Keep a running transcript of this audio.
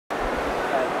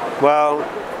Well,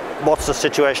 what's the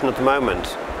situation at the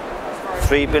moment?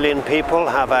 3 billion people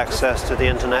have access to the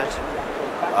internet.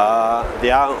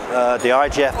 The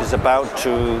IGF is about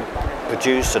to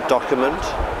produce a document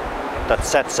that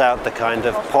sets out the kind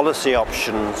of policy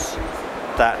options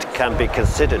that can be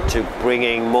considered to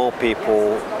bringing more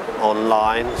people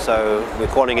online. So we're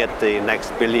calling it the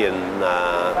next billion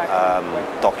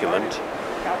document,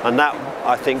 and that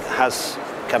I think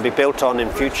can be built on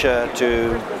in future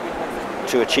to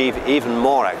achieve even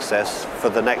more access for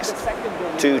the next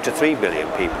 2 to 3 billion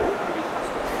people.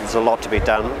 There's a lot to be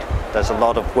done. There's a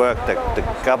lot of work that the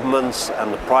governments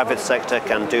and the private sector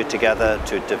can do together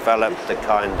to develop the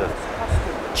kind of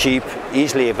cheap,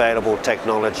 easily available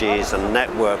technologies and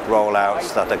network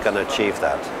rollouts that are going to achieve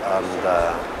that. And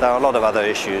there are a lot of other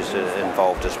issues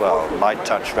involved as well. Light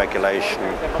touch regulation,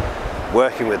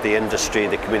 working with the industry,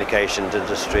 the communications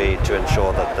industry, to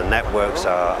ensure that the networks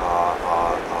are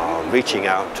reaching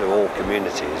out to all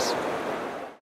communities.